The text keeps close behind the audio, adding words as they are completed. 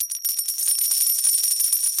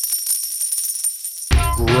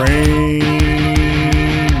Grainmaker.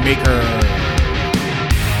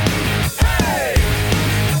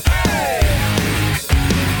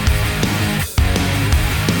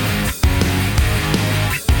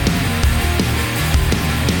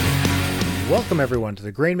 Welcome everyone to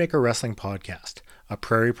the Grainmaker Wrestling Podcast, a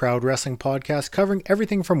Prairie Proud wrestling podcast covering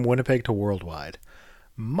everything from Winnipeg to worldwide.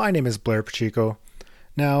 My name is Blair Pacheco.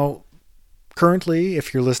 Now, currently,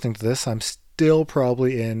 if you're listening to this, I'm still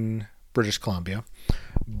probably in British Columbia,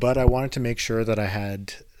 but I wanted to make sure that I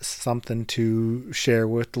had something to share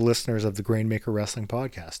with the listeners of the Grainmaker Wrestling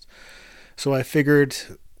Podcast. So I figured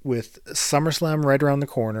with SummerSlam right around the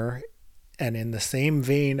corner, and in the same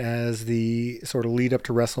vein as the sort of lead up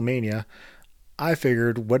to WrestleMania, I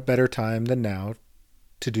figured what better time than now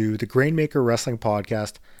to do the Grainmaker Wrestling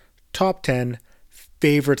Podcast Top 10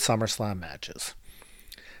 Favorite SummerSlam Matches.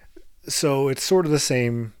 So it's sort of the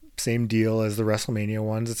same deal as the WrestleMania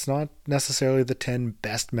ones. It's not necessarily the 10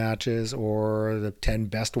 best matches or the 10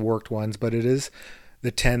 best worked ones, but it is the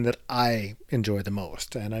 10 that I enjoy the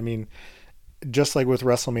most. And I mean, just like with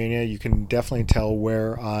WrestleMania, you can definitely tell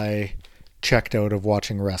where I checked out of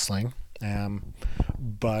watching wrestling.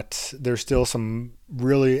 But there's still some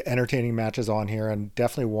really entertaining matches on here, and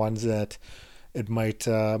definitely ones that it might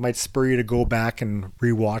spur you to go back and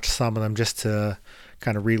rewatch some of them just to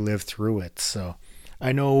kind of relive through it. So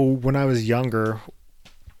I know when I was younger,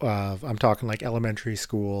 I'm talking like elementary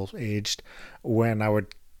school aged, when I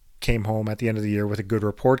came home at the end of the year with a good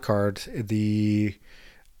report card, the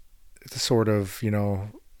sort of,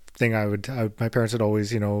 thing my parents would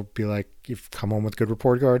always, be like, you've come home with a good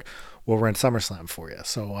report card, we'll rent SummerSlam for you.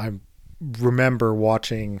 So I remember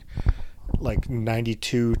watching like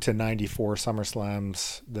 92 to 94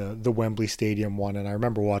 SummerSlams, the Wembley Stadium one. And I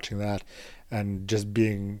remember watching that and just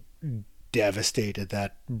being devastated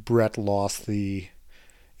that Bret lost the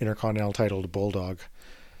Intercontinental title to Bulldog.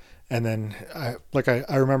 And then I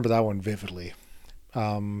remember that one vividly.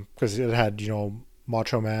 Cause it had,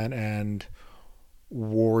 Macho Man and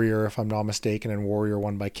Warrior, if I'm not mistaken, and Warrior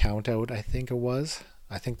won by countout, I think it was.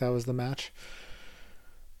 I think that was the match.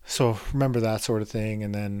 So remember that sort of thing.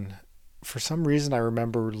 And then for some reason I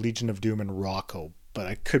remember Legion of Doom and Rocco, but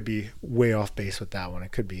I could be way off base with that one.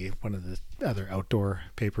 It could be one of the other outdoor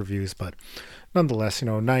pay-per-views, but nonetheless,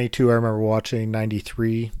 92 I remember watching,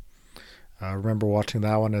 93 I remember watching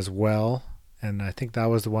that one as well. And I think that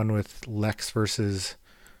was the one with Lex versus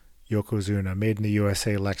Yokozuna, Made in the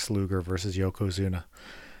USA, Lex Luger versus Yokozuna.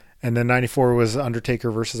 And then 94 was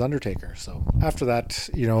Undertaker versus Undertaker. So after that,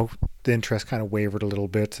 the interest kind of wavered a little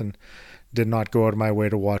bit and did not go out of my way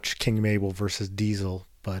to watch King Mabel versus Diesel.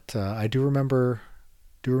 But I do remember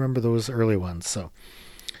those early ones. So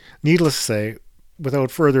needless to say, without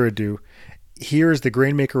further ado, here's the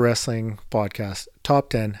Grainmaker Wrestling Podcast Top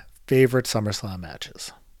 10 Favorite SummerSlam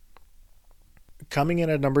Matches. Coming in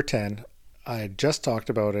at number 10, I just talked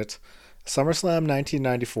about it, SummerSlam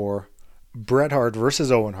 1994, Bret Hart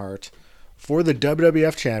versus Owen Hart for the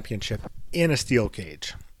WWF Championship in a steel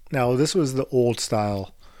cage. Now, this was the old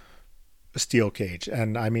style steel cage,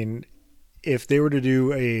 and I mean, if they were to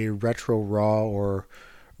do a retro Raw or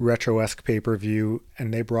retro-esque pay-per-view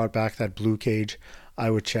and they brought back that blue cage, I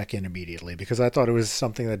would check in immediately, because I thought it was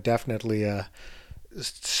something that definitely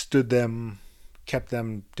kept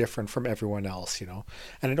them different from everyone else,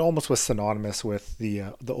 and it almost was synonymous with the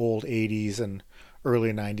old 80s and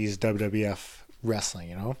early 90s WWF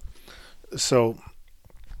wrestling, So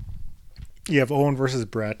you have Owen versus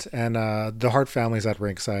Bret, and the Hart family's at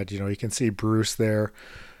ringside. You can see Bruce there,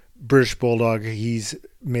 British Bulldog. He's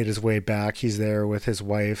made his way back. He's there with his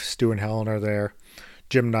wife. Stu and Helen are there.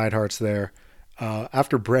 Jim Neidhart's there.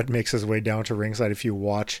 After Bret makes his way down to ringside, if you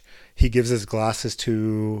watch, he gives his glasses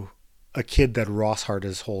to a kid that Ross Hart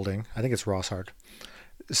is holding. I think it's Ross Hart.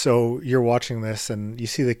 So you're watching this and you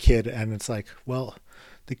see the kid, and it's like, well,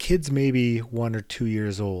 the kid's maybe 1 or 2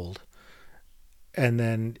 years old. And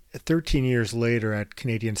then 13 years later at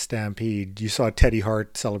Canadian Stampede, you saw Teddy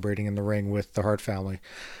Hart celebrating in the ring with the Hart family.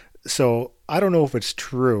 So I don't know if it's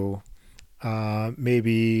true.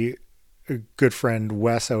 Maybe a good friend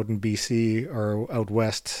Wes out in BC or out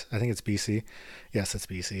west, I think it's BC. Yes, it's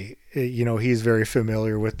BC. He's very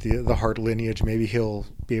familiar with the Hart lineage. Maybe he'll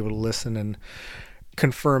be able to listen and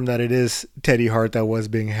confirm that it is Teddy Hart that was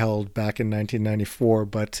being held back in 1994.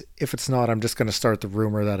 But if it's not, I'm just going to start the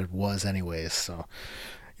rumor that it was anyways. So,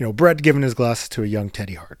 Bret giving his glasses to a young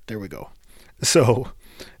Teddy Hart. There we go. So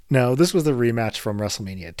now this was the rematch from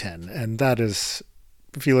WrestleMania 10. And that is,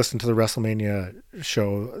 if you listen to the WrestleMania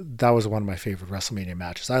show, that was one of my favorite WrestleMania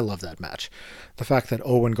matches. I love that match. The fact that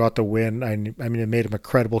Owen got the win, I mean, it made him a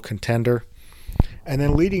credible contender. And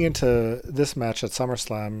then leading into this match at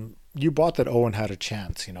SummerSlam, you bought that Owen had a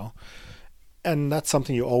chance, and that's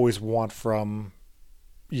something you always want from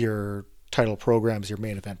your title programs, your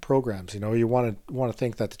main event programs. You want to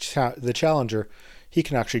think that the challenger, he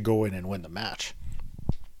can actually go in and win the match.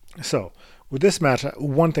 So with this match,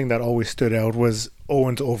 one thing that always stood out was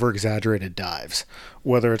Owen's over-exaggerated dives.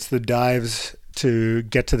 Whether it's the dives to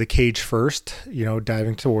get to the cage first,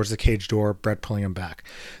 diving towards the cage door, Bret pulling him back.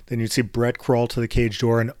 Then you'd see Bret crawl to the cage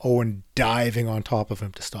door and Owen diving on top of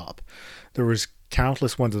him to stop. There was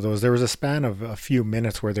countless ones of those. There was a span of a few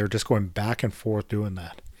minutes where they were just going back and forth doing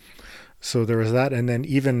that. So there was that, and then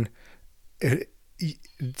even it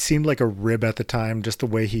seemed like a rib at the time, just the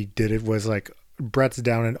way he did it was like Bret's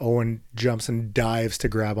down and Owen jumps and dives to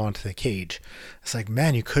grab onto the cage. It's like,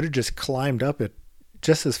 man, you could have just climbed up it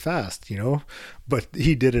just as fast, but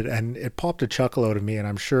he did it, and it popped a chuckle out of me, and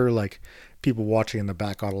I'm sure like people watching in the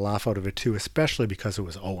back got a laugh out of it too, especially because it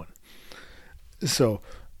was Owen. So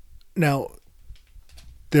now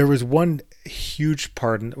there was one huge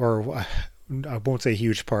part, or I won't say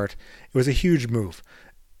huge part, it was a huge move.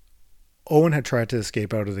 Owen had tried to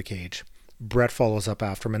escape out of the cage. Bret follows up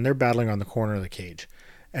after him, and they're battling on the corner of the cage.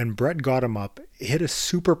 And Bret got him up, hit a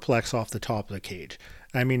superplex off the top of the cage.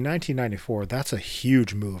 I mean, 1994, that's a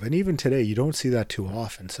huge move. And even today, you don't see that too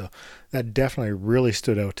often. So that definitely really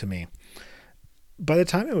stood out to me. By the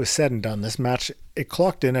time it was said and done, this match, it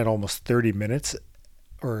clocked in at almost 30 minutes,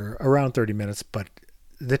 or around 30 minutes, but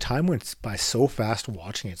the time went by so fast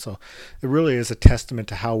watching it. So it really is a testament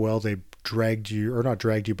to how well they dragged you, or not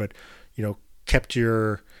dragged you, but, kept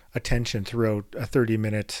your attention throughout a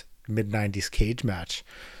 30-minute mid-90s cage match.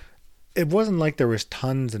 It wasn't like there was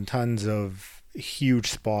tons and tons of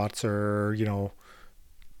huge spots or,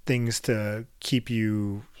 things to keep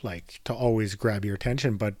you, like, to always grab your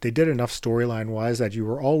attention, but they did enough storyline-wise that you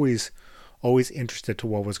were always interested to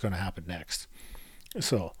what was going to happen next.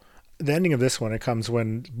 So the ending of this one, it comes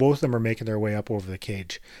when both of them are making their way up over the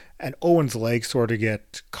cage, and Owen's legs sort of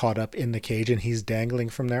get caught up in the cage, and he's dangling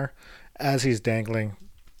from there. As he's dangling,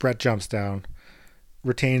 Bret jumps down,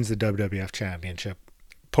 retains the WWF Championship.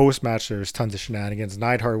 Post-match, there's tons of shenanigans.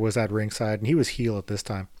 Neidhart was at ringside, and he was heel at this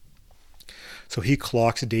time. So he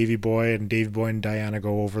clocks Davey Boy, and Davey Boy and Diana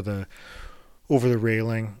go over the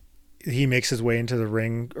railing. He makes his way into the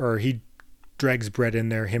ring, or he drags Bret in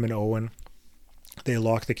there, him and Owen. They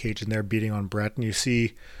lock the cage, and they're beating on Bret, and you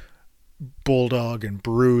see Bulldog and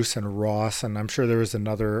Bruce and Ross, and I'm sure there was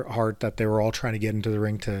another Hart that they were all trying to get into the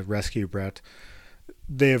ring to rescue Bret.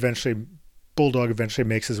 Bulldog eventually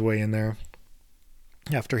makes his way in there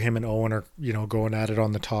after him and Owen are, going at it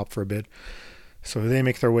on the top for a bit. So they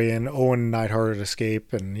make their way in. Owen and Neidhart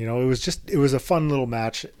escape, and, it was a fun little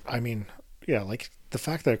match. I mean, yeah, like the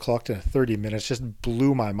fact that it clocked in 30 minutes just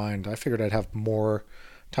blew my mind. I figured I'd have more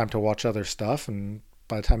time to watch other stuff, and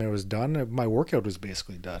by the time it was done, my workout was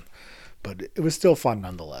basically done. But it was still fun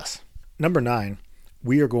nonetheless. Number 9,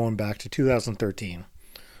 we are going back to 2013.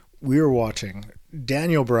 We are watching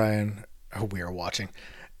Daniel Bryan. I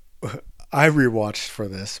rewatched for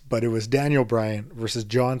this, but it was Daniel Bryan versus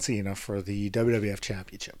John Cena for the WWF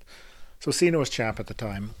Championship. So Cena was champ at the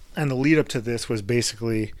time, and the lead up to this was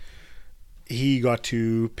basically he got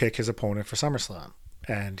to pick his opponent for SummerSlam,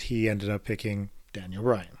 and he ended up picking Daniel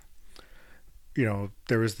Bryan.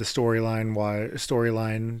 There was the storyline,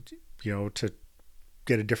 to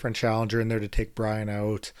get a different challenger in there to take Bryan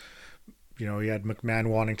out. You had McMahon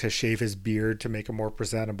wanting to shave his beard to make him more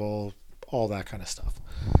presentable, all that kind of stuff.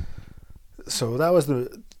 So that was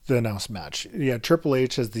the announced match. You had Triple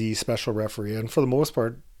H as the special referee, and for the most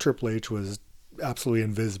part, Triple H was absolutely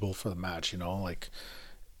invisible for the match. Like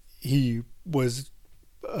he was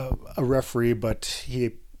a referee, but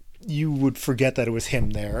you would forget that it was him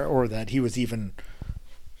there, or that he was even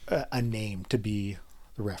a name to be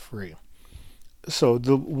the referee. So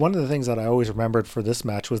one of the things that I always remembered for this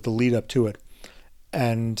match was the lead up to it,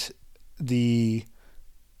 and the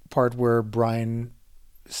part where Bryan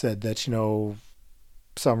said that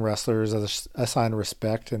some wrestlers, as a sign of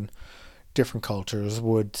respect in different cultures,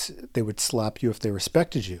 would slap you if they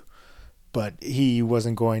respected you, but he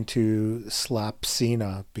wasn't going to slap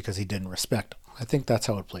Cena because he didn't respect him. I think that's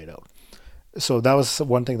how it played out. So that was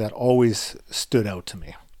one thing that always stood out to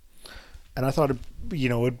me. And I thought, it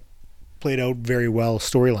played out very well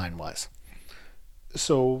storyline-wise.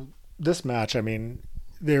 So this match,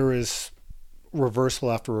 there is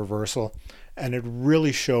reversal after reversal, and it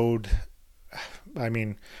really showed,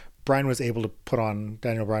 Daniel Bryan was able to put on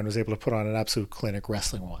an absolute clinic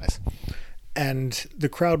wrestling-wise. And the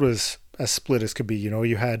crowd was as split as could be.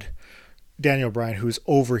 You had Daniel Bryan, who's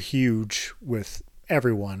over huge with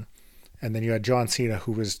everyone, And then you had John Cena,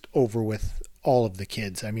 who was over with all of the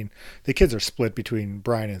kids. I mean, the kids are split between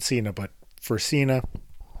Bryan and Cena, but for Cena,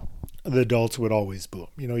 the adults would always boo him.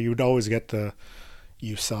 You know, you would always get the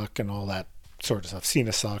 "you suck" and all that sort of stuff.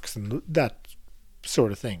 Cena sucks and that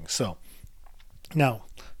sort of thing. So now,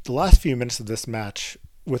 the last few minutes of this match,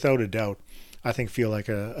 without a doubt, I think feel like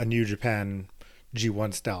a New Japan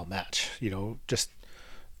G1 style match. You know, just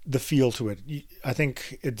the feel to it. I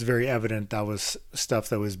think it's very evident that was stuff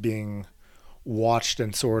that was being watched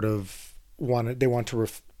and sort of they want to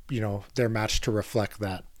their match to reflect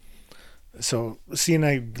that. So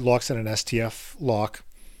Cena locks in an STF lock.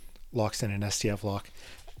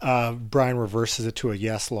 Bryan reverses it to a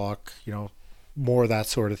yes lock. You know, more of that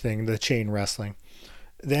sort of thing. The chain wrestling.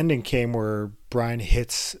 The ending came where Bryan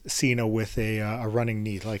hits Cena with a running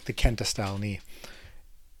knee, like the Kenta style knee.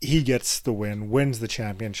 He gets the win, wins the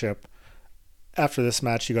championship. After this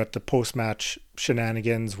match, you got the post-match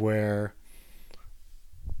shenanigans where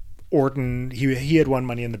Orton, he had won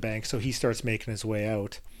Money in the Bank, so he starts making his way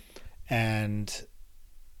out. And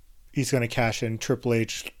he's going to cash in. Triple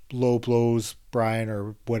H low blows Bryan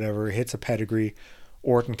or whatever, hits a pedigree.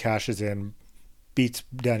 Orton cashes in, beats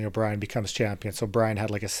Daniel Bryan, becomes champion. So Bryan had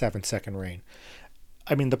like a 7-second reign.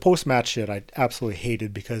 I mean, the post-match shit I absolutely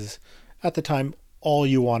hated because at the time, all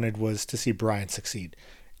you wanted was to see Bryan succeed.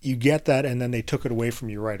 You get that, and then they took it away from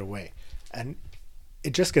you right away. And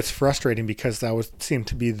it just gets frustrating because that would seem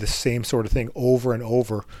to be the same sort of thing over and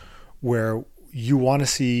over where you want to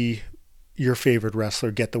see your favorite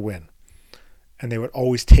wrestler get the win. And they would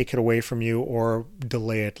always take it away from you or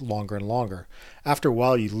delay it longer and longer. After a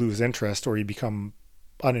while, you lose interest or you become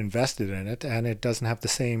uninvested in it, and it doesn't have the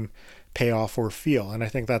same payoff or feel. And I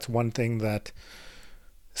think that's one thing that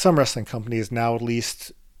some wrestling companies now, at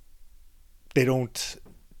least, they don't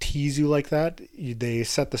tease you like that. They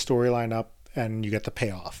set the storyline up and you get the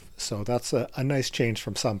payoff. So that's a nice change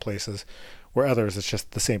from some places where others it's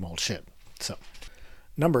just the same old shit. So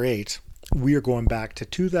number 8, we are going back to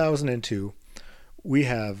 2002. We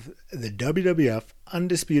have the WWF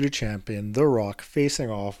Undisputed Champion, The Rock, facing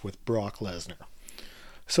off with Brock Lesnar.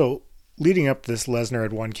 So leading up to this, Lesnar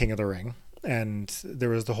had won King of the Ring, and there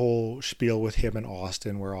was the whole spiel with him and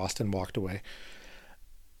Austin where Austin walked away.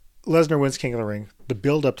 Lesnar wins King of the Ring. The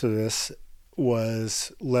build up to this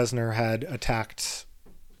was Lesnar had attacked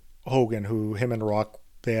Hogan, who him and Rock,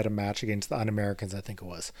 they had a match against the Un-Americans, I think it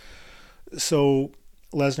was. So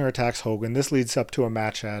Lesnar attacks Hogan. This leads up to a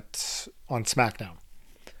match on SmackDown.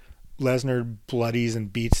 Lesnar bloodies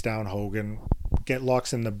and beats down Hogan,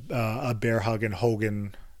 locks in a bear hug, and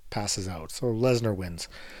Hogan passes out. So Lesnar wins.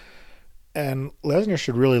 And Lesnar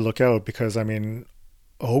should really look out because, I mean,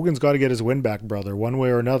 Hogan's got to get his win back, brother, one way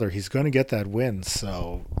or another. He's going to get that win,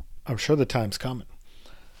 so I'm sure the time's coming.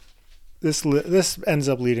 This ends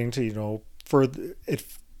up leading to, it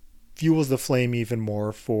fuels the flame even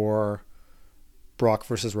more for Brock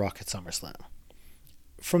versus Rock at SummerSlam.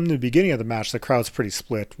 From the beginning of the match, the crowd's pretty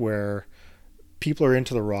split where people are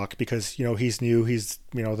into The Rock because, he's new, he's,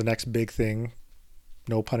 the next big thing,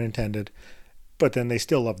 no pun intended, but then they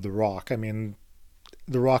still love The Rock. I mean,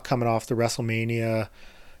 The Rock coming off the WrestleMania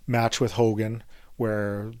match with Hogan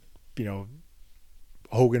where,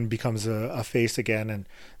 Hogan becomes a face again, and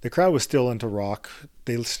the crowd was still into Rock.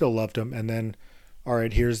 They still loved him. And then, all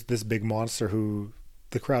right, here's this big monster who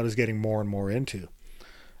the crowd is getting more and more into.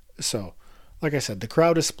 So, like I said, the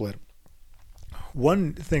crowd is split.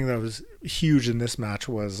 One thing that was huge in this match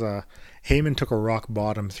was Heyman took a rock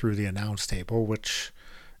bottom through the announce table, which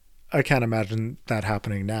I can't imagine that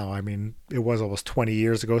happening now. I mean, it was almost 20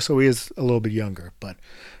 years ago, so he is a little bit younger. But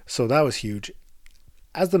so that was huge.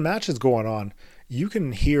 As the match is going on, you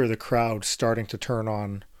can hear the crowd starting to turn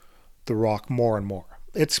on The Rock more and more.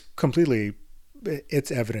 It's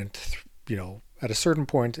evident, at a certain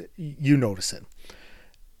point, you notice it.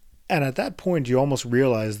 And at that point, you almost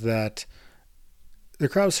realize that the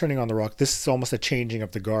crowd's turning on The Rock. This is almost a changing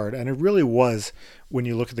of the guard. And it really was when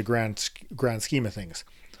you look at the grand scheme of things.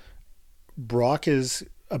 Brock is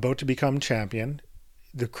about to become champion.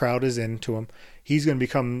 The crowd is into him. He's going to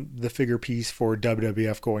become the figure piece for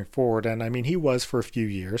WWF going forward. And I mean, he was for a few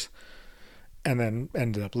years and then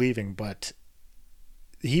ended up leaving. But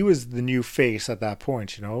he was the new face at that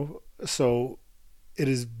point, So it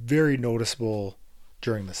is very noticeable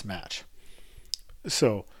during this match.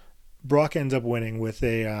 So Brock ends up winning with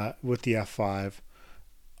the F5.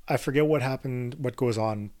 I forget what happened, what goes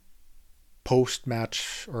on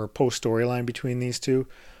post-match or post-storyline between these two.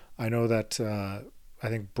 I know that I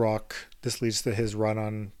think Brock, this leads to his run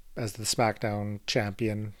on as the SmackDown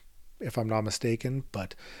champion, if I'm not mistaken.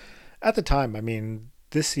 But at the time, I mean,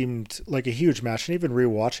 this seemed like a huge match, and even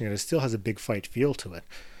rewatching it, it still has a big fight feel to it.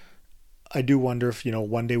 I do wonder if,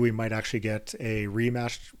 one day we might actually get a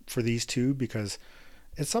rematch for these two, because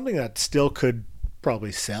it's something that still could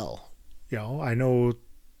probably sell. I know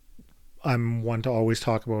I'm one to always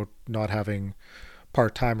talk about not having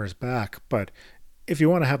part-timers back, but if you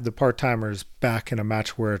want to have the part-timers back in a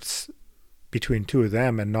match where it's between two of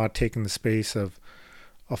them and not taking the space of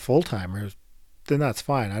a full-timer, then that's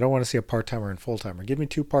fine. I don't want to see a part-timer and full-timer. Give me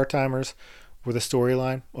two part-timers with a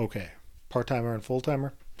storyline. Okay. Part-timer and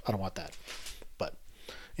full-timer, I don't want that. But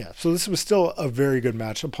yeah, so this was still a very good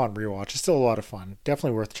match upon rewatch. It's still a lot of fun.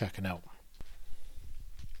 Definitely worth checking out.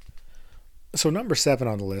 So number 7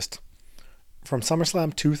 on the list, from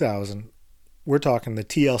SummerSlam 2000, we're talking the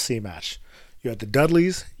TLC match. You had the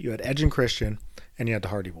Dudleys, you had Edge and Christian, and you had the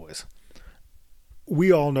Hardy Boys.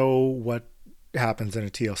 We all know what happens in a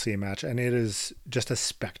TLC match, and it is just a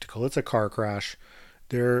spectacle. It's a car crash.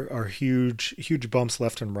 There are huge bumps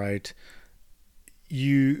left and right.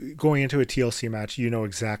 You going into a TLC match, you know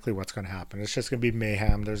exactly what's going to happen. It's just going to be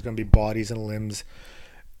mayhem. There's going to be bodies and limbs,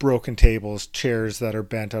 broken tables, chairs that are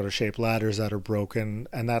bent out of shape, ladders that are broken,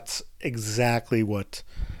 and that's exactly what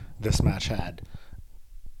this match had.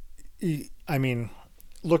 I mean,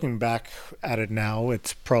 looking back at it now,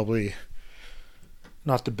 it's probably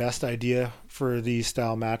not the best idea for these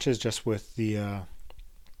style matches, just with the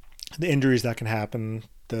injuries that can happen,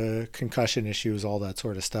 the concussion issues, all that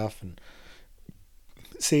sort of stuff, and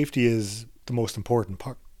safety is the most important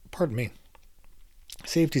part. Pardon me.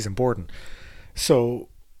 Safety is important. So,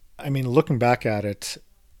 I mean, looking back at it,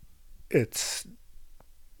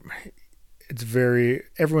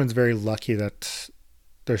 everyone's very lucky that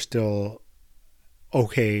they're still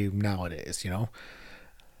okay nowadays,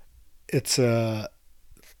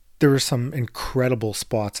 there were some incredible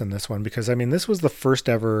spots in this one, because this was the first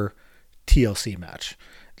ever TLC match.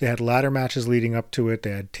 They had ladder matches leading up to it.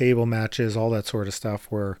 They had table matches, all that sort of stuff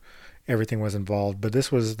where everything was involved. But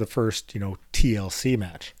this was the first, TLC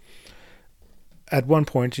match. At one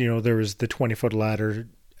point, there was the 20-foot ladder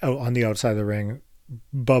out on the outside of the ring.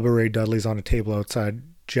 Bubba Ray Dudley's on a table outside.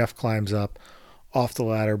 Jeff climbs up off the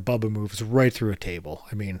ladder. Bubba moves right through a table.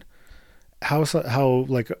 How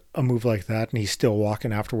like a move like that and he's still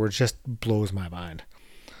walking afterwards just blows my mind.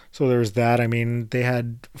 So there's that. They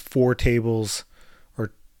had 4 tables, and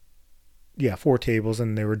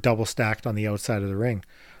they were double stacked on the outside of the ring.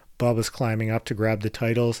 Bubba's climbing up to grab the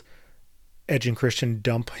titles. Edge and Christian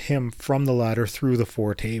dump him from the ladder through the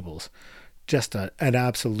 4 tables. Just an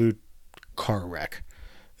absolute car wreck.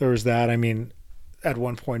 There was that. At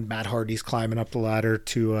one point, Matt Hardy's climbing up the ladder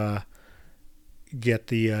to get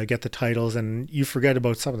the titles, and you forget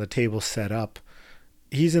about some of the tables set up.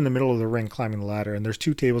 He's in the middle of the ring climbing the ladder, and there's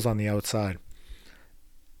 2 tables on the outside.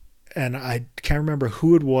 And I can't remember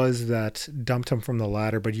who it was that dumped him from the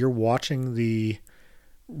ladder, but you're watching the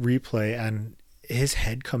replay, and his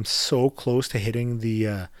head comes so close to hitting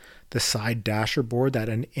the side dasher board that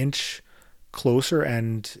an inch closer,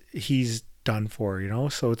 and he's done for.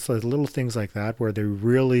 So it's like little things like that where they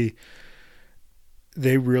really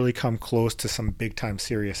come close to some big time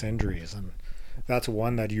serious injuries, and that's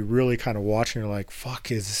one that you really kind of watch and you're like, fuck,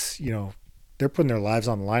 they're putting their lives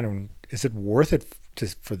on the line, and is it worth it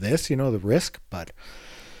for this, the risk? But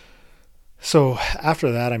so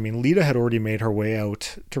after that, Lita had already made her way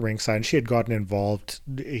out to ringside, and she had gotten involved,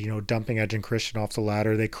 dumping Edge and Christian off the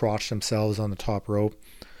ladder. They crotched themselves on the top rope.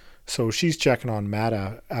 So she's checking on Matt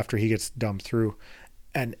after he gets dumped through,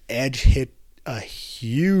 and Edge hit a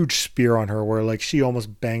huge spear on her where she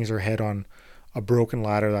almost bangs her head on a broken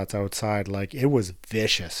ladder that's outside. It was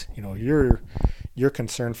vicious. You're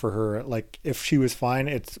concerned for her. If she was fine,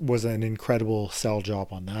 it was an incredible sell job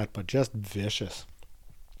on that, but just vicious.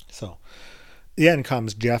 So the end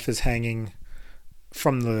comes. Jeff is hanging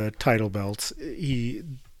from the title belts. The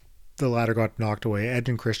ladder got knocked away. Edge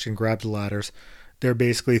and Christian grabbed the ladders. They're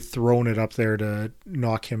basically throwing it up there to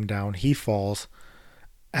knock him down. He falls.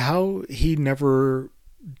 How he never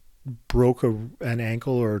broke an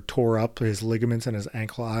ankle or tore up his ligaments in his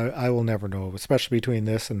ankle, I will never know, especially between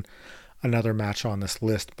this and another match on this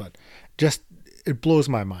list. But just, it blows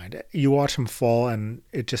my mind. You watch him fall, and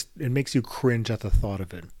it makes you cringe at the thought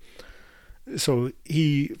of it. So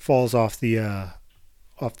he falls off the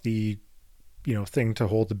thing to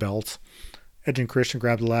hold the belts. Edge and Christian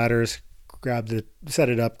grab the ladders, set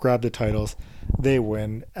it up, grab the titles. They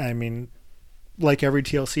win. Like every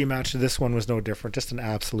TLC match, this one was no different. Just an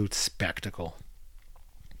absolute spectacle.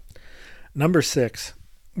 Number 6,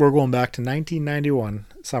 we're going back to 1991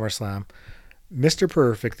 SummerSlam. Mr.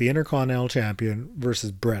 Perfect, the Intercontinental Champion,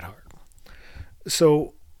 versus Bret Hart.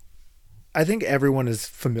 So I think everyone is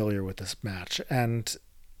familiar with this match, and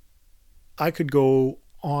I could go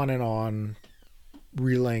on and on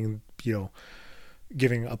relaying,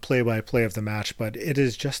 giving a play-by-play of the match, but it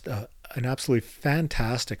is just an absolutely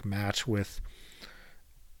fantastic match with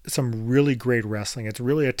some really great wrestling. It's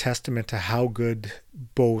really a testament to how good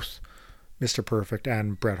both Mr. Perfect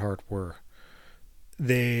and Bret Hart were.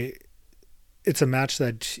 It's a match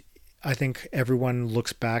that I think everyone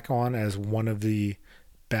looks back on as one of the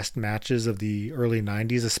best matches of the early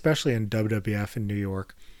 90s, especially in WWF in New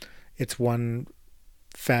York. It's one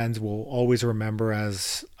fans will always remember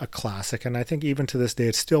as a classic, and I think even to this day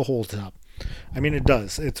it still holds up. I mean, it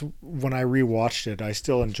does. It's when I rewatched it, I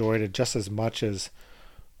still enjoyed it just as much as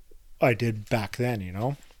I did back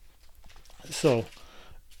then. So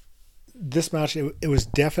this match, it was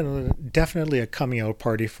definitely a coming out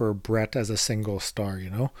party for Bret as a single star.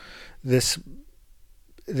 This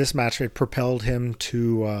this match, it propelled him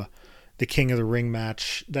to the King of the Ring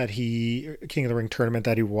King of the Ring tournament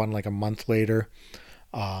that he won like a month later.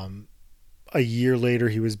 A year later,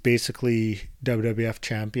 he was basically WWF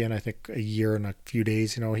champion. I think a year and a few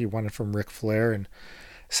days. He won it from Ric Flair in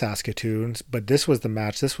Saskatoon. But this was the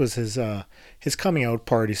match. This was his coming out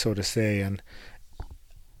party, so to say. And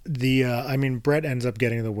Bret ends up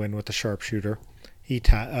getting the win with the sharpshooter.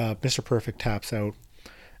 Mr. Perfect taps out.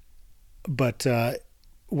 But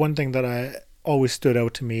one thing that I always stood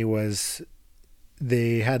out to me was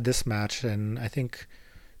they had this match, and I think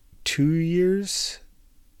 2 years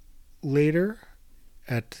later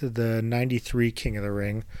at the 93 King of the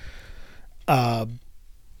Ring,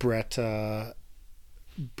 Bret and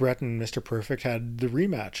Mr. Perfect had the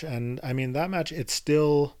rematch. And I mean, that match, I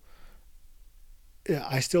still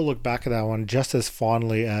look back at that one just as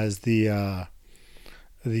fondly as the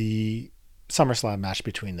SummerSlam match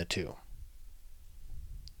between the two.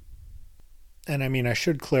 And I mean, I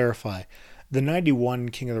should clarify, the 91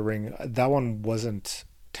 King of the Ring, that one wasn't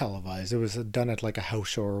televised. It was done at like a house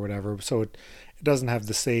show or whatever, so it doesn't have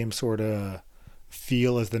the same sort of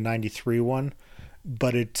feel as the 93 one,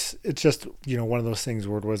 but it's just, one of those things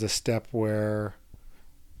where it was a step where,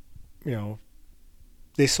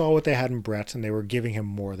 they saw what they had in Bret and they were giving him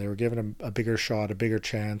more. They were giving him a bigger shot, a bigger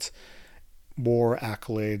chance, more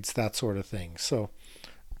accolades, that sort of thing. So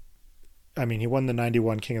I mean, he won the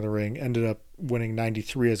 91 King of the Ring, ended up winning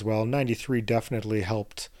 93 as well. 93 definitely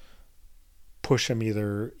helped push him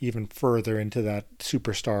even further into that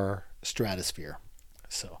superstar stratosphere.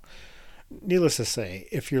 So, needless to say,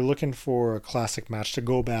 if you're looking for a classic match to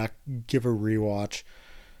go back, give a rewatch,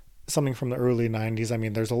 something from the early 90s, I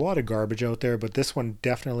mean, there's a lot of garbage out there, but this one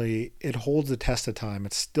definitely, it holds the test of time.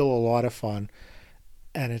 It's still a lot of fun,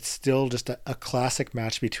 and it's still just a classic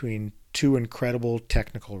match between two incredible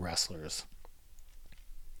technical wrestlers.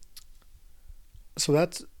 So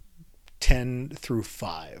that's 10 through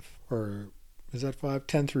 5, or is that 5?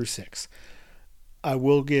 10 through 6. I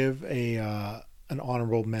will give an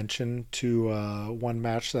honorable mention to one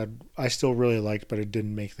match that I still really liked, but it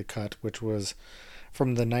didn't make the cut, which was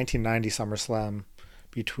from the 1990 SummerSlam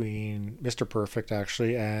between Mr. Perfect,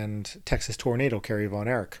 actually, and Texas Tornado, Kerry Von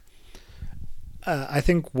Erich. I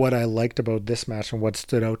think what I liked about this match and what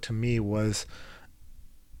stood out to me was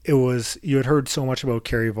you had heard so much about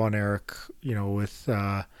Kerry Von Erich, with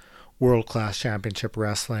World Class Championship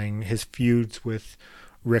Wrestling, his feuds with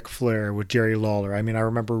Ric Flair, with Jerry Lawler. I mean, I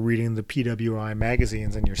remember reading the PWI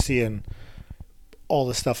magazines, and you're seeing all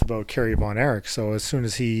the stuff about Kerry Von Erich. So as soon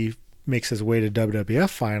as he makes his way to WWF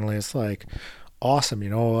finally, it's like, awesome.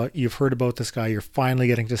 You've heard about this guy. You're finally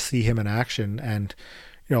getting to see him in action. And,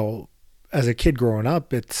 as a kid growing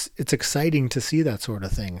up, it's exciting to see that sort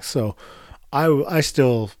of thing. So I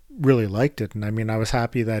still really liked it. And I mean, I was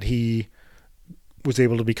happy that he was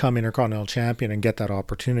able to become Intercontinental Champion and get that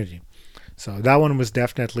opportunity. So that one was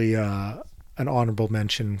definitely an honorable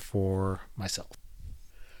mention for myself.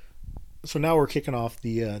 So now we're kicking off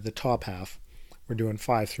the top half. We're doing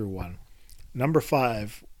 5 through 1. Number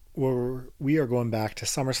 5, we are going back to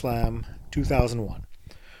SummerSlam 2001.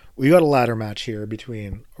 We got a ladder match here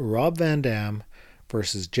between Rob Van Dam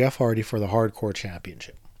versus Jeff Hardy for the Hardcore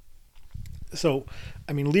Championship. So,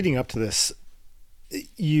 I mean, leading up to this,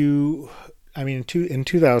 in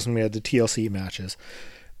 2000 we had the TLC matches,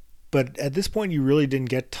 but at this point you really didn't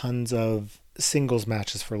get tons of singles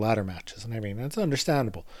matches for ladder matches. And I mean, that's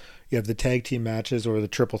understandable. You have the tag team matches or the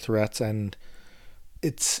triple threats, and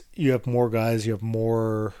you have more guys, you're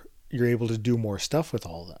able to do more stuff with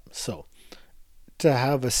all of them. So, to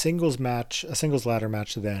have a singles ladder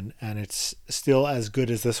match then, and it's still as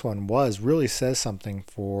good as this one was, really says something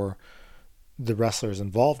for the wrestlers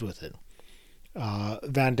involved with it.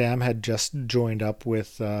 Van Dam had just joined up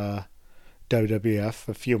with WWF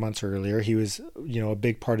a few months earlier. He was, a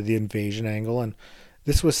big part of the Invasion angle, and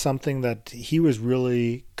this was something that he was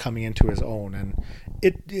really coming into his own, and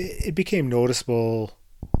it became noticeable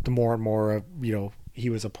the more and more, he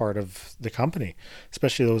was a part of the company,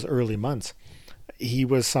 especially those early months. He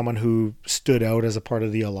was someone who stood out as a part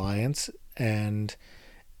of the alliance, and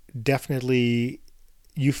definitely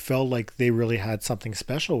you felt like they really had something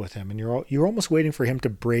special with him, and you're almost waiting for him to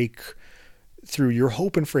break through. You're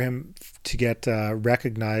hoping for him to get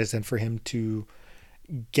recognized and for him to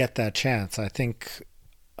get that chance. I think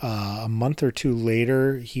a month or two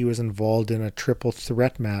later, he was involved in a triple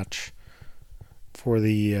threat match for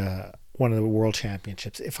the one of the world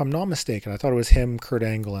championships. If I'm not mistaken, I thought it was him, Kurt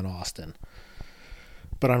Angle, and Austin.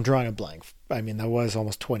 But I'm drawing a blank. I mean, that was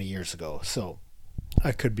almost 20 years ago, so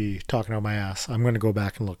I could be talking out my ass. I'm going to go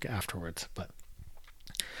back and look afterwards. But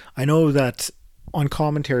I know that on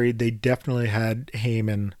commentary, they definitely had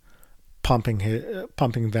Heyman pumping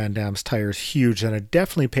Van Damme's tires huge, and it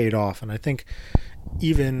definitely paid off. And I think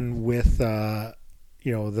even with the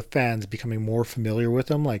fans becoming more familiar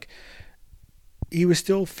with him, like, he was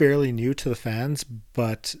still fairly new to the fans,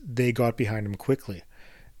 but they got behind him quickly.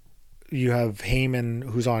 You have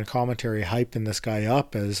Heyman, who's on commentary, hyping this guy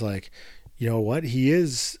up as like, you know what, he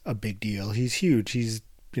is a big deal. He's huge. He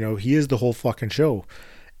is the whole fucking show.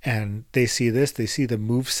 And they see this, they see the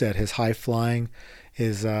moveset, his high flying,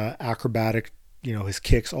 his acrobatic, his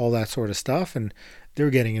kicks, all that sort of stuff, and they're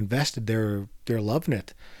getting invested. They're loving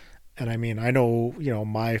it. And I mean, I know,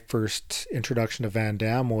 my first introduction to Van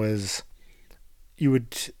Damme was, you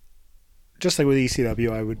would, just like with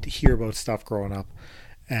ECW, I would hear about stuff growing up,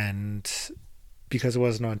 and because it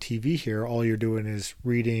wasn't on TV here, all you're doing is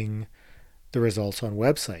reading the results on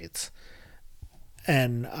websites.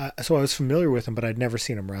 And so I was familiar with him, but I'd never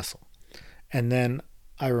seen him wrestle. And then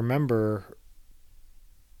I remember,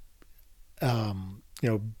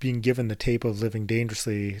 being given the tape of Living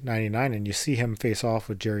Dangerously 99, and you see him face off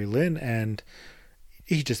with Jerry Lynn, and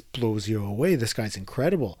he just blows you away. This guy's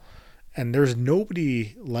incredible. And there's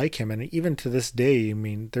nobody like him. And even to this day, I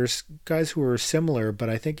mean, there's guys who are similar, but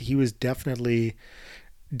I think he was definitely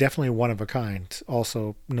one of a kind.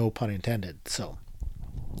 Also, no pun intended. So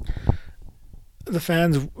the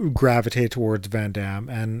fans gravitate towards Van Damme,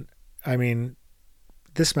 and I mean,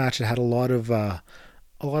 this match had a lot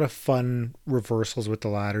of fun reversals with the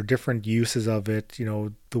ladder, different uses of it.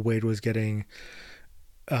 The way it was getting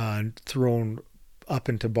thrown up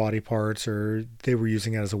into body parts, or they were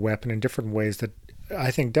using it as a weapon in different ways that I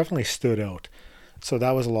think definitely stood out. So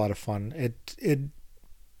that was a lot of fun. It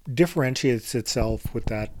differentiates itself with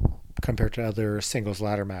that compared to other singles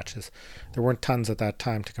ladder matches. There weren't tons at that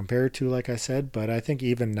time to compare it to, like I said, but I think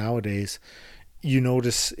even nowadays, you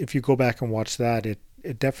notice if you go back and watch that,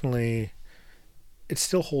 it definitely, it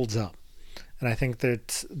still holds up. And I think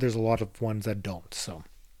that there's a lot of ones that don't. So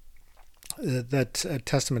that's a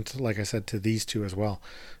testament, like I said, to these two as well.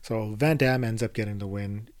 So Van Damme ends up getting the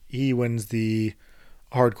win. He wins the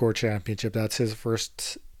Hardcore Championship. That's his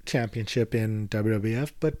first championship in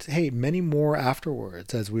WWF. But hey, many more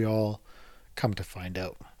afterwards, as we all come to find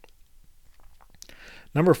out.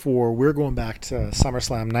 Number 4, we're going back to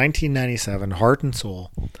SummerSlam 1997, Heart and Soul.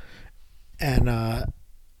 And I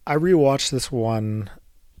rewatched this one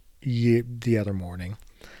the other morning.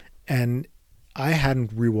 And I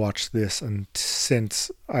hadn't rewatched this since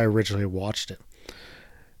I originally watched it.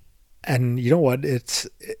 And you know what? It's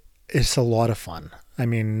a lot of fun. I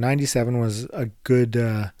mean, 97 was a good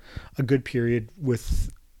period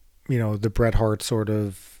with, the Bret Hart sort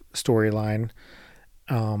of storyline.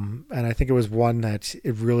 And I think it was one that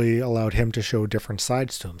it really allowed him to show different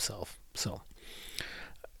sides to himself. So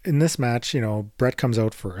in this match, Bret comes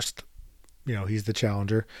out first. He's the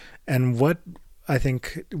challenger. And what I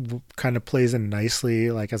think kind of plays in nicely,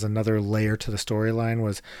 like as another layer to the storyline,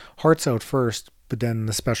 was Hart's out first, but then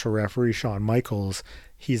the special referee, Shawn Michaels,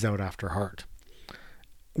 he's out after Hart.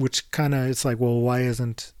 Which kind of, it's like, well, why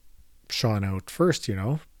isn't Shawn out first,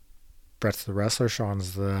 Bret's the wrestler,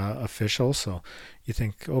 Shawn's the official, so you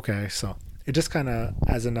think, okay, so it just kind of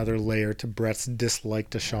adds another layer to Bret's dislike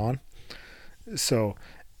to Shawn. So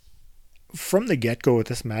from the get-go with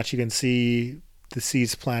this match, you can see the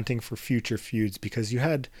seeds planting for future feuds, because you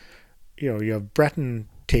have Bret and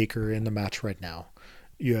Taker in the match right now.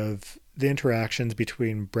 You have the interactions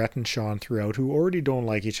between Bret and Shawn throughout, who already don't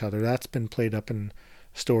like each other. That's been played up in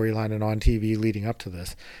storyline and on TV leading up to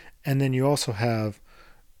this. And then you also have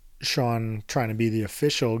Shawn trying to be the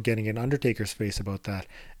official, getting in Undertaker's face about that.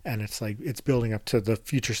 And it's like, it's building up to the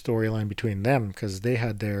future storyline between them, because they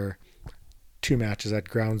had their 2 matches at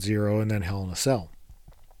Ground Zero and then Hell in a Cell.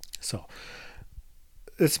 So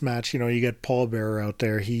this match, you get Paul Bearer out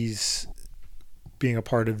there. He's being a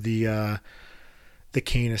part of the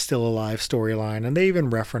Kane is still alive storyline, and they even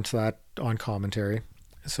reference that on commentary.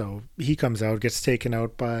 So he comes out, gets taken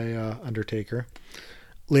out by Undertaker.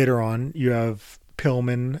 Later on, you have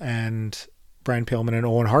Brian Pillman and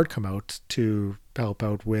Owen Hart come out to help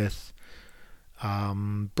out with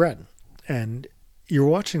Bret. And you're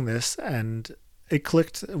watching this, and it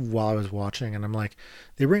clicked while I was watching, and I'm like,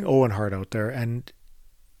 they bring Owen Hart out there, and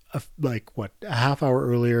a half hour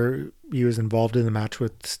earlier, he was involved in the match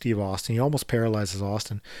with Steve Austin. He almost paralyzes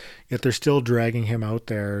Austin, yet they're still dragging him out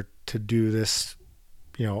there to do this,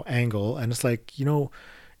 angle. And it's like, you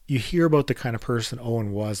hear about the kind of person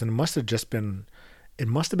Owen was, and it must have been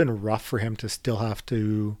rough for him to still have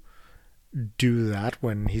to do that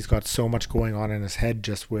when he's got so much going on in his head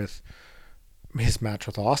just with his match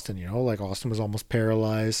with Austin. Like Austin was almost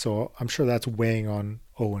paralyzed, so I'm sure that's weighing on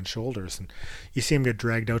Owen's shoulders. And you see him get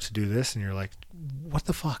dragged out to do this, and you're like, what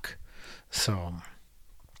the fuck? So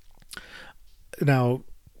now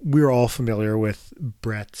we're all familiar with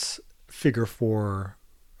Bret's figure four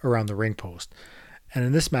around the ring post. And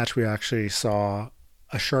in this match, we actually saw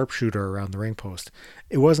a sharpshooter around the ring post.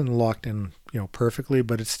 It wasn't locked in, perfectly,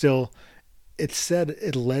 but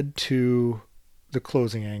it led to the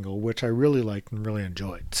closing angle, which I really liked and really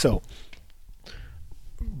enjoyed. So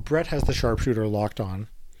Bret has the sharpshooter locked on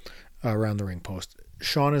around the ring post.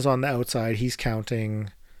 Shawn is on the outside. He's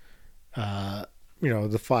counting, the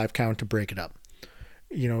 5 count to break it up.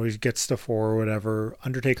 He gets to 4 or whatever.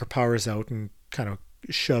 Undertaker powers out and kind of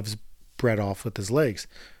shoves Bret off with his legs.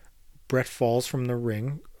 Bret falls from the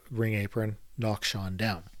ring apron, knocks Shawn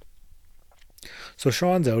down. So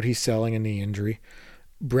Shawn's out. He's selling a knee injury.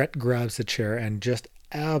 Bret grabs the chair and just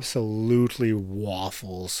absolutely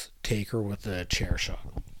waffles Taker with the chair shot.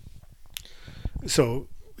 So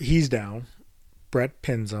he's down. Bret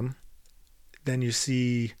pins him. Then you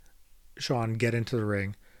see Shawn get into the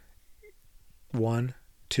ring. 1,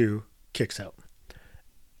 2, kicks out.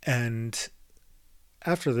 And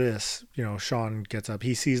after this, Shawn gets up.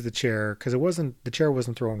 He sees the chair, because the chair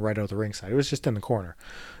wasn't thrown right out the ringside. It was just in the corner.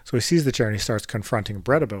 So he sees the chair and he starts confronting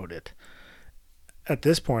Bret about it. At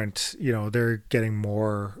this point, they're getting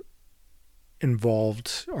more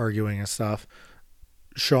involved, arguing and stuff.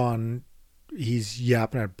 Shawn, he's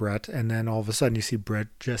yapping at Bret, and then all of a sudden you see Bret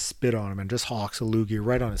just spit on him and just hawks a loogie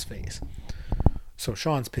right on his face. So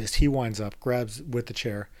Shawn's pissed. He winds up, grabs with the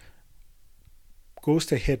chair, goes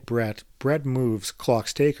to hit Bret. Bret moves,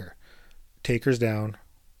 clocks Taker. Taker's down.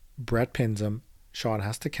 Bret pins him. Shawn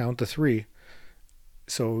has to count to 3.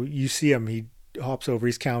 So you see him. He hops over.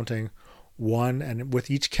 He's counting 1. And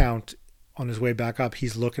with each count on his way back up,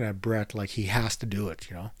 he's looking at Bret like he has to do it,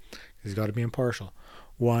 He's got to be impartial.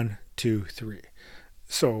 1, 2, 3.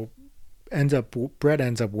 So Bret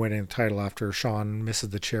ends up winning the title after Shawn misses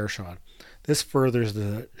the chair shot. This furthers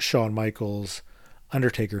the Shawn Michaels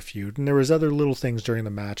Undertaker feud. And there was other little things during the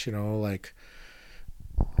match, like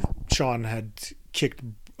Shawn had kicked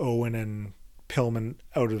Owen and Pillman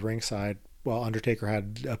out of the ringside while Undertaker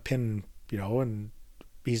had a pin, and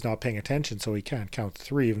he's not paying attention, so he can't count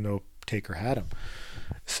 3 even though Taker had him.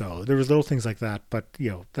 So there was little things like that, but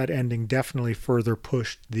that ending definitely further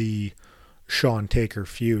pushed the Shawn Taker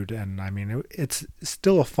feud. And I mean, it's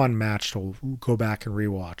still a fun match to go back and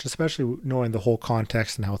rewatch, especially knowing the whole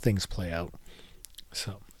context and how things play out.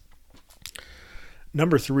 So,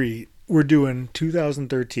 number 3, we're doing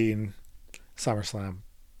 2013 SummerSlam,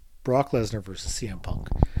 Brock Lesnar versus CM Punk.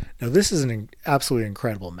 Now, this is an absolutely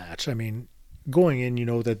incredible match. I mean, going in,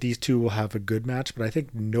 that these two will have a good match, but I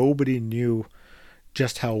think nobody knew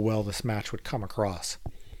just how well this match would come across.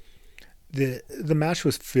 The match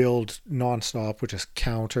was filled nonstop with just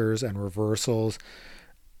counters and reversals,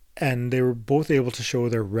 and they were both able to show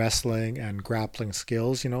their wrestling and grappling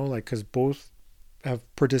skills, because both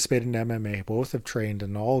have participated in MMA, both have trained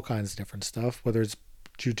in all kinds of different stuff, whether it's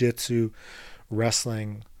jiu-jitsu,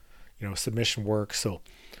 wrestling, submission work. So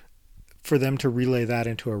for them to relay that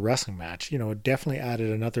into a wrestling match, it definitely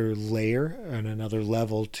added another layer and another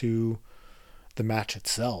level to the match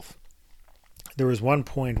itself. There was one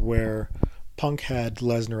point where Punk had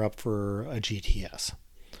Lesnar up for a GTS.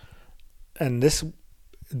 And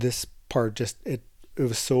this part it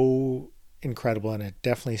was so incredible, and it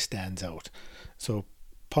definitely stands out. So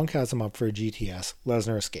Punk has him up for a GTS.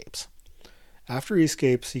 Lesnar escapes. After he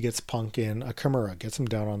escapes, he gets Punk in a Kimura, gets him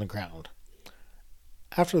down on the ground.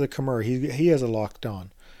 After the Kimura, he has a locked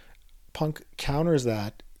on. Punk counters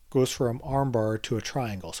that, goes from armbar to a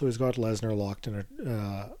triangle. So he's got Lesnar locked in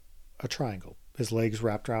a triangle. His legs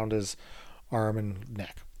wrapped around his arm and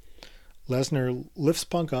neck. Lesnar lifts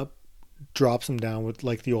Punk up, drops him down with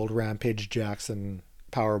like the old Rampage Jackson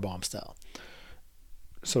powerbomb style.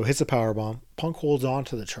 So hits a powerbomb. Punk holds on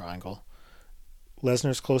to the triangle.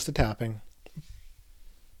 Lesnar's close to tapping.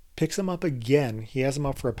 Picks him up again. He has him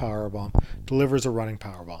up for a powerbomb. Delivers a running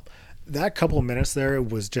powerbomb. That couple of minutes there,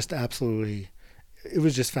 it was just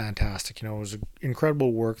fantastic. You know, it was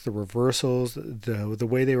incredible work. The reversals, the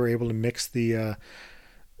way they were able to mix the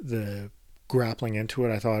grappling into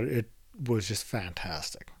it, I thought it was just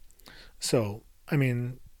fantastic. So, I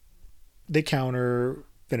mean, they counter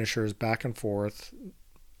finishers back and forth.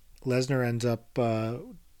 Lesnar ends up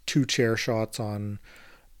 2 chair shots on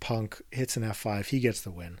Punk, hits an F5. He gets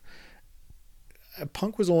the win.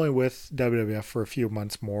 Punk was only with WWF for a few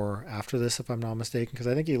months more after this, if I'm not mistaken, because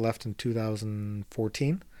I think he left in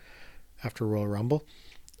 2014 after Royal Rumble.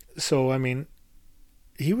 So, I mean,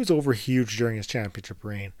 he was over huge during his championship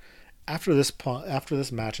reign. After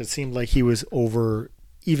this match, it seemed like he was over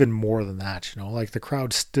even more than that. You know, like the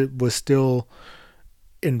crowd was still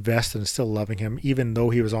invested and still loving him, even though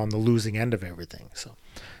he was on the losing end of everything. So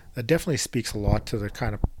that definitely speaks a lot to the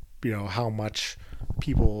kind of, you know, how much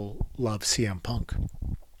people love CM Punk.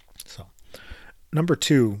 So, number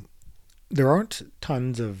 2, there aren't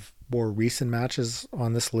tons of more recent matches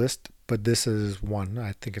on this list, but this is one.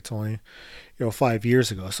 I think it's only, 5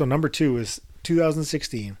 years ago. So number 2 is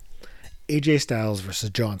 2016, AJ Styles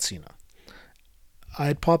versus John Cena. I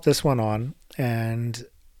had popped this one on, and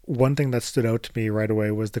one thing that stood out to me right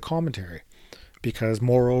away was the commentary, because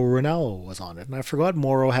Mauro Ranallo was on it. And I forgot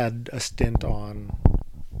Mauro had a stint on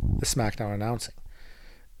the SmackDown announcing.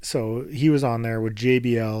 So he was on there with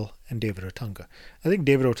JBL and David Otunga. I think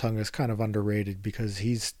David Otunga is kind of underrated because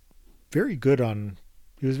he was very good on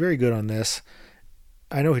this.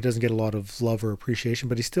 I know he doesn't get a lot of love or appreciation,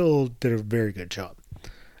 but he still did a very good job.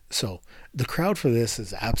 So the crowd for this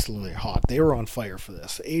is absolutely hot. They were on fire for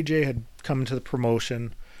this. AJ had come into the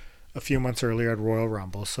promotion a few months earlier at Royal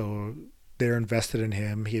Rumble, so they're invested in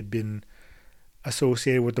him. He had been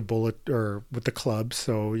associated with the Bullet, or with the club,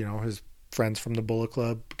 so his friends from the Bullet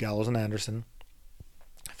Club, Gallows and Anderson,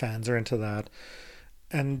 fans are into that,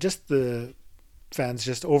 and just the fans,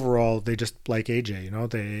 just overall, they just like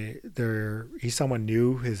AJ. He's someone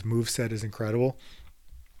new. His moveset is incredible,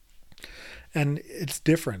 and it's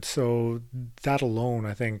different. So that alone,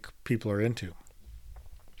 I think people are into.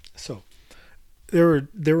 So there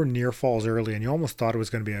were near falls early, and you almost thought it was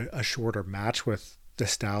going to be a shorter match with the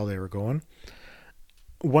style they were going.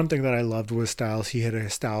 One thing that I loved was Styles. He hit a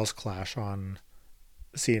Styles clash on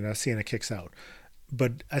Cena. Cena kicks out.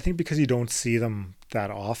 But I think because you don't see them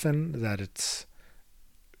that often, that it's,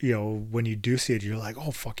 when you do see it, you're like,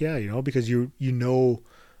 oh, fuck yeah, because you know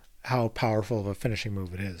how powerful of a finishing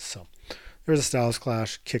move it is. So there's a Styles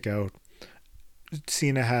clash, kick out.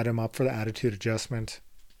 Cena had him up for the attitude adjustment.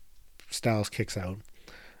 Styles kicks out.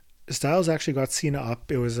 Styles actually got Cena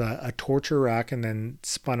up. It was a torture rack, and then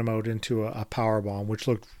spun him out into a power bomb, which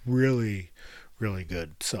looked really, really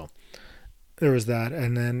good. So there was that.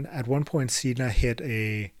 And then at one point, Cena hit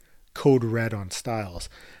a code red on Styles.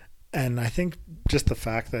 And I think just the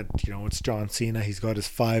fact that, it's John Cena, he's got his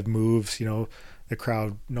 5 moves, the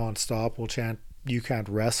crowd nonstop will chant, "You can't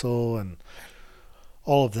wrestle," and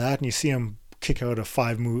all of that. And you see him kick out a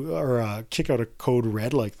 5 move, or kick out a code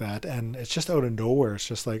red like that, and it's just out of nowhere. It's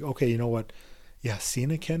just like, okay, you know what? Yeah,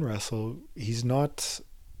 Cena can wrestle. He's not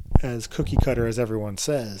as cookie cutter as everyone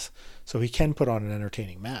says, so he can put on an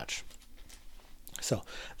entertaining match. So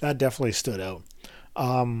that definitely stood out.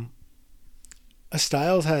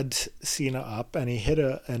 Styles had Cena up, and he hit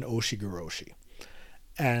an Oshigoroshi,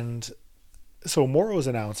 and so Moro's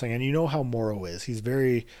announcing, and you know how Moro is. He's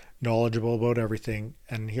very knowledgeable about everything,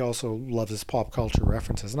 and he also loves his pop culture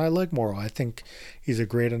references. And I like Moro. I think he's a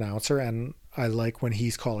great announcer, and I like when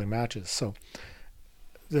he's calling matches. So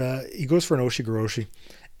he goes for an Oshigoroshi,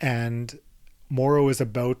 and Moro is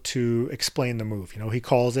about to explain the move. He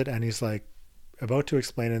calls it, and he's like about to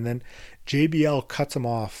explain, and then JBL cuts him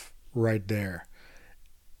off right there.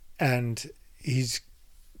 And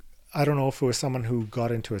I don't know if it was someone who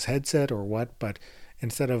got into his headset or what, but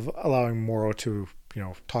instead of allowing Moro to,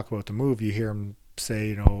 talk about the move, you hear him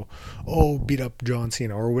say, oh, beat up John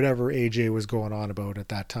Cena, or whatever AJ was going on about at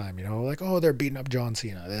that time, like, oh, they're beating up John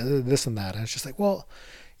Cena, this and that. And it's just like, well,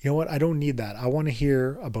 you know what? I don't need that. I want to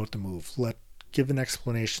hear about the move. Give an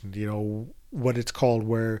explanation, what it's called,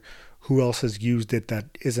 who else has used it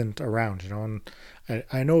that isn't around, and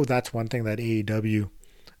I know that's one thing that AEW,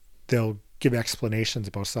 they'll give explanations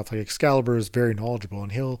about stuff. Like Excalibur is very knowledgeable,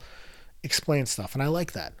 and he'll explain stuff, and I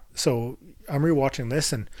like that. So I'm rewatching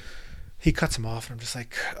this, and he cuts him off, and I'm just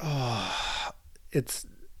like, oh, it's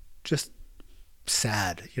just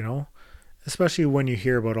sad, especially when you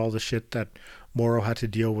hear about all the shit that Morrow had to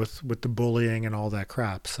deal with the bullying and all that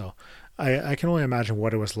crap. So I can only imagine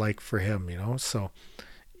what it was like for him, you know. So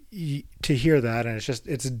to hear that, and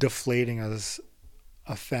it's deflating as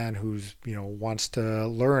a fan who's, you know, wants to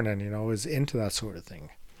learn and, you know, is into that sort of thing.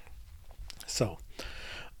 So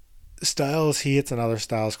Styles, he hits another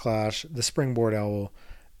Styles clash. The springboard elbow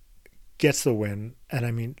gets the win. And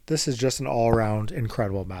I mean, this is just an all around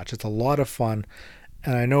incredible match. It's a lot of fun.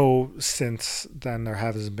 And I know since then there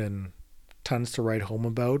has been tons to write home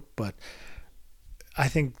about, but I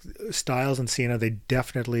think Styles and Cena, they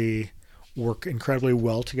definitely work incredibly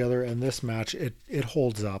well together. And this match, it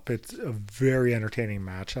holds up. It's a very entertaining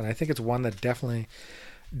match. And I think it's one that definitely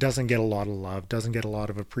doesn't get a lot of love, doesn't get a lot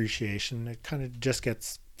of appreciation. It kind of just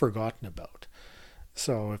gets forgotten about.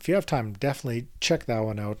 So if you have time, definitely check that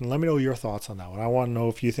one out and let me know your thoughts on that one. I want to know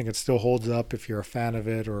if you think it still holds up, if you're a fan of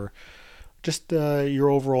it, or just your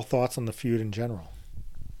overall thoughts on the feud in general.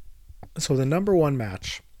 So the number one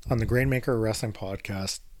match on the Grainmaker Wrestling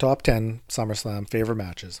Podcast, top 10 SummerSlam favorite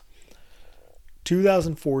matches.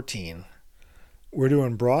 2014, we're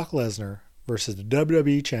doing Brock Lesnar versus the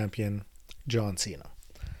WWE Champion, John Cena.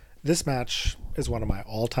 This match is one of my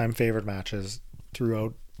all-time favorite matches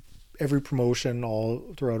throughout every promotion,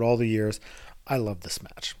 throughout all the years. I love this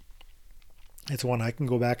match. It's one I can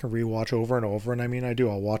go back and rewatch over and over, and I mean I do.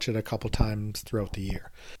 I'll watch it a couple times throughout the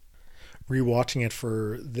year. Rewatching it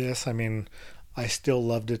for this, I mean, I still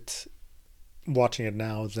loved it watching it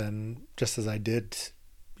now than just as I did,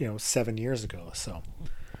 you know, 7 years ago. So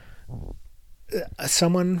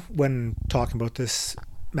someone, when talking about this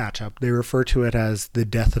matchup, they refer to it as the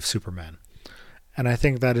death of Superman. And I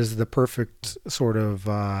think that is the perfect sort of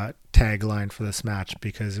tagline for this match,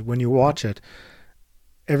 because when you watch it,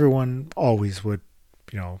 everyone always would,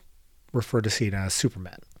 you know, refer to Cena as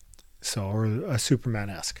Superman. So, or a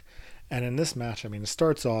Superman-esque. And in this match, I mean, it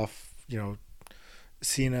starts off, you know,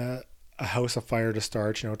 Cena, a house of fire to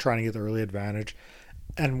start, you know, trying to get the early advantage.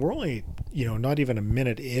 And we're only, you know, not even a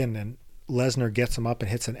minute in, and Lesnar gets him up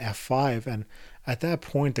and hits an F5. And at that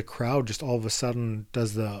point, the crowd just all of a sudden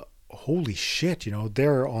does the holy shit, you know,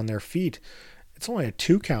 they're on their feet. It's only a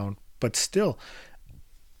 2 count, but still,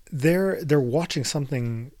 they're watching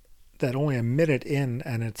something that only a minute in,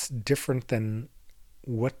 and it's different than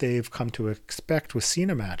what they've come to expect with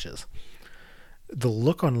Cena matches. The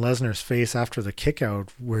look on Lesnar's face after the kick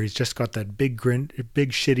out, where he's just got that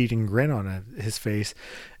big shit-eating grin on his face,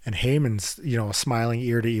 and Heyman's, you know, smiling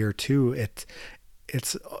ear to ear too.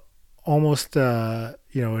 It's almost you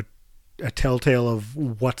know, a telltale of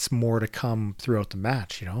what's more to come throughout the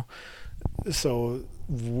match, you know. So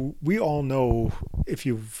we all know, if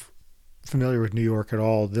you're familiar with New York at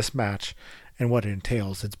all, this match and what it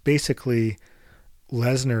entails. It's basically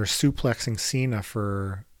Lesnar suplexing Cena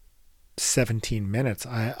for 17 minutes.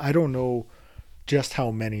 I don't know just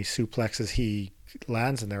how many suplexes he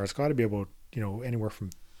lands in there. It's got to be about, you know, anywhere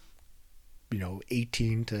from, you know,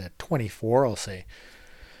 18 to 24, I'll say.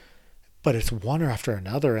 But it's one after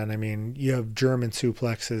another. And I mean, you have German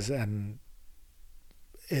suplexes, and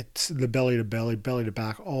it's the belly to belly, belly to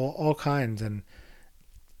back, all kinds. And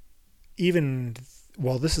even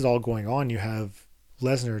while this is all going on, you have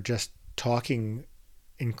Lesnar just talking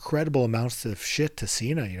incredible amounts of shit to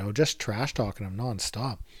Cena, you know, just trash talking him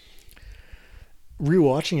nonstop.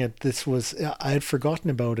 Rewatching it, I had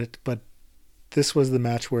forgotten about it, but this was the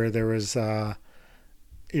match where there was,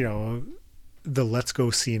 you know, the Let's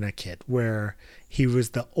Go Cena kit, where he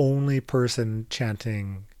was the only person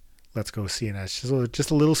chanting Let's Go Cena. It's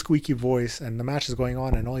just a little squeaky voice, and the match is going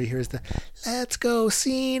on, and all you hear is the Let's Go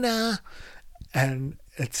Cena. And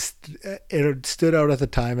it stood out at the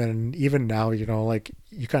time, and even now, you know, like,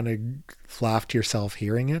 you kind of laugh to yourself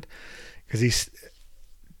hearing it, because he's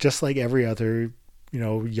just like every other, you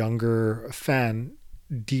know, younger fan,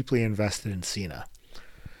 deeply invested in Cena.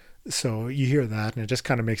 So you hear that, and it just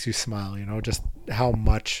kind of makes you smile, you know, just how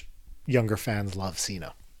much younger fans love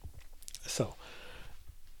Cena. So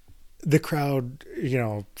the crowd, you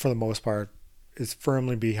know, for the most part, is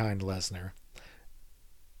firmly behind Lesnar.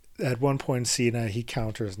 At one point, Cena, he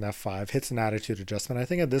counters an F5, hits an attitude adjustment. I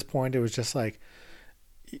think at this point, it was just like,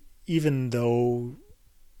 even though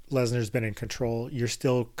Lesnar's been in control, you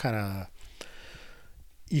still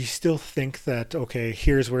think that, okay,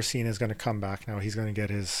 here's where Cena's going to come back now. He's going to get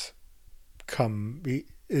this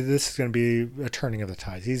is going to be a turning of the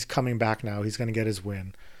tides. He's coming back now. He's going to get his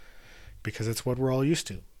win, because it's what we're all used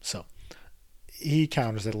to. So he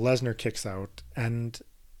counters it. Lesnar kicks out, and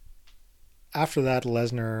after that,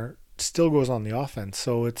 Lesnar still goes on the offense.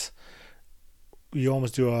 So it's you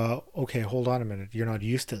almost do a, okay, hold on a minute. You're not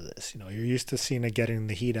used to this. You're used to Cena getting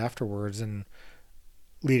the heat afterwards and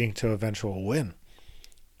leading to eventual win.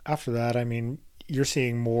 After that, I mean, you're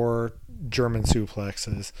seeing more German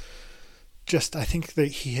suplexes. Just, I think that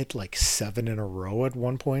he hit like 7 in a row at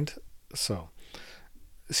one point. So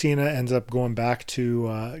Cena ends up going back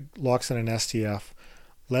to locks in an STF.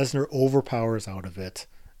 Lesnar overpowers out of it.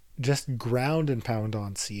 Just ground and pound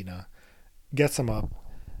on Cena. Gets him up.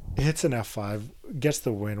 Hits an F5. Gets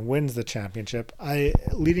the win. Wins the championship.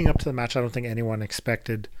 Leading up to the match, I don't think anyone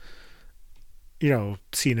expected,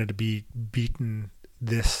 Cena to be beaten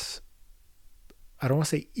this, I don't want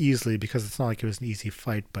to say easily because it's not like it was an easy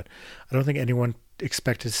fight, but I don't think anyone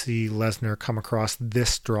expected to see Lesnar come across this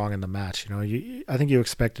strong in the match. I think you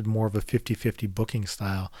expected more of a 50-50 booking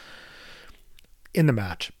style in the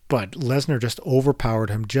match, but Lesnar just overpowered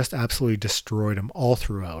him, just absolutely destroyed him all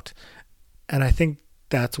throughout. And I think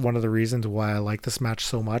that's one of the reasons why I like this match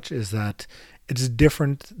so much, is that it's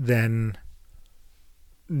different than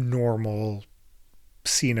normal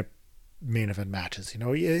Cena main event matches.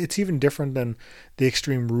 It's even different than the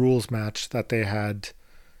Extreme Rules match that they had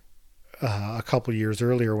a couple years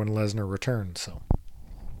earlier when Lesnar returned. So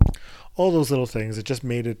all those little things, it just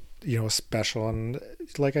made it, special. And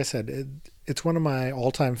like I said, it's one of my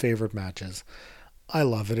all-time favorite matches. I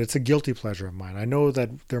love it. It's a guilty pleasure of mine. I know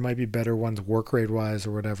that there might be better ones work rate wise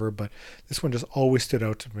or whatever, but this one just always stood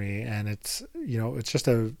out to me, and it's just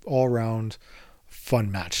a all-around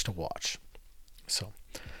fun match to watch. So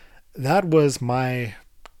that was my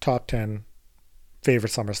top 10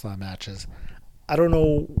 favorite SummerSlam matches. I don't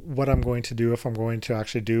know what I'm going to do, if I'm going to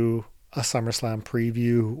actually do a SummerSlam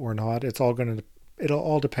preview or not. It'll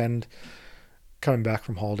all depend, coming back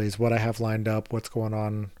from holidays, what I have lined up, what's going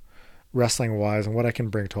on wrestling wise, and what I can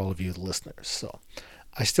bring to all of you, the listeners. So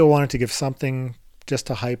I still wanted to give something just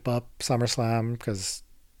to hype up SummerSlam, because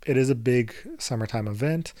it is a big summertime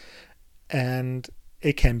event and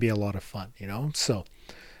it can be a lot of fun, So,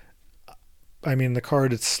 I mean, the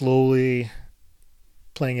card is slowly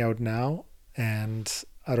playing out now, and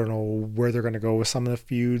I don't know where they're going to go with some of the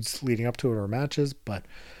feuds leading up to it or matches, but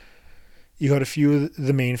you got a few of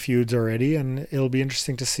the main feuds already, and it'll be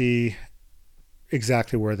interesting to see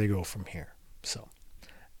exactly where they go from here. So,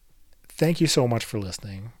 thank you so much for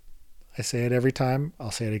listening. I say it every time.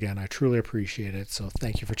 I'll say it again. I truly appreciate it. So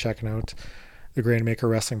thank you for checking out the Grainmaker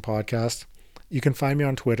Wrestling Podcast. You can find me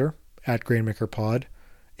on Twitter at GrainmakerPod.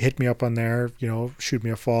 Hit me up on there, shoot me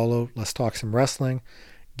a follow. Let's talk some wrestling.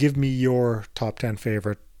 Give me your top 10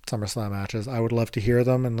 favorite SummerSlam matches. I would love to hear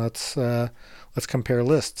them, and let's compare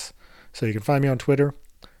lists. So you can find me on Twitter.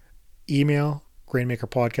 Email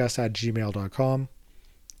grainmakerpodcast@gmail.com.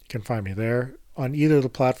 You can find me there. On either of the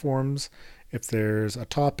platforms, if there's a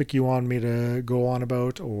topic you want me to go on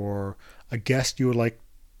about, or a guest you would like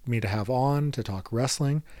me to have on to talk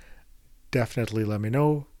wrestling, definitely let me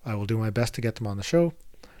know. I will do my best to get them on the show.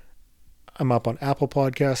 I'm up on Apple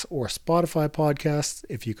Podcasts or Spotify Podcasts.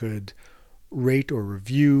 If you could rate or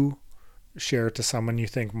review, share it to someone you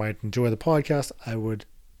think might enjoy the podcast, I would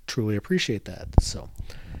truly appreciate that. So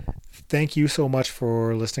thank you so much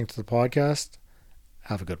for listening to the podcast.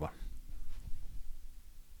 Have a good one.